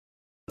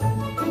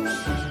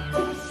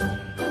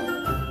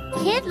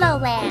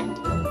KidloLand.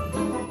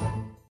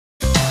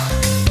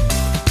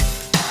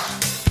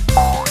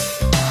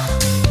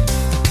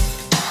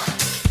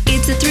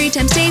 It's the 3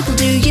 times table,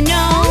 do you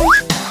know?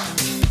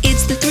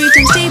 It's the 3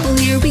 times table,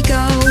 here we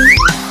go.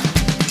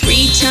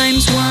 3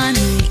 times 1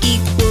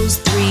 equals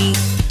 3.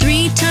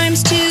 3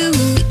 times 2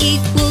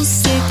 equals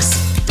 6.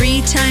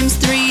 3 times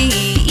 3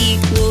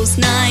 equals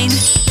 9.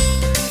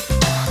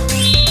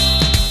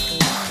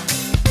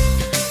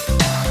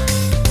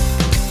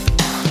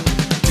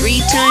 3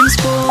 times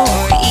 4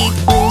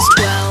 equals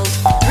 12.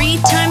 3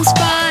 times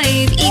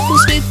 5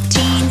 equals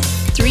 15.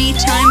 3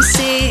 times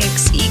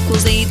 6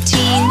 equals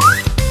 18.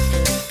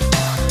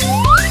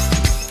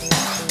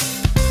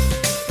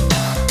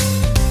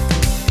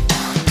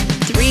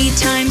 3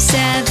 times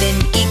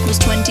 7 equals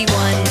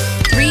 21.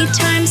 3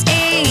 times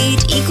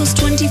 8 equals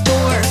 24.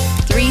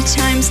 3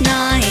 times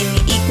 9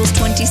 equals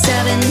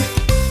 27.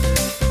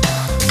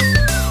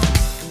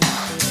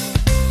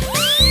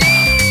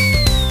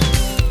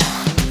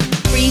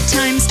 3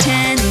 times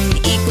 10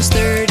 equals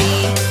 30.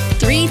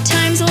 3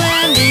 times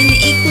 11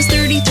 equals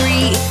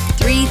 33.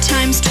 3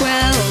 times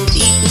 12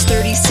 equals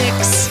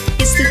 36.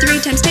 It's the 3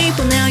 times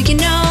table, now you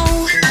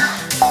know.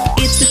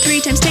 It's the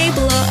 3 times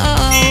table,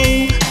 oh.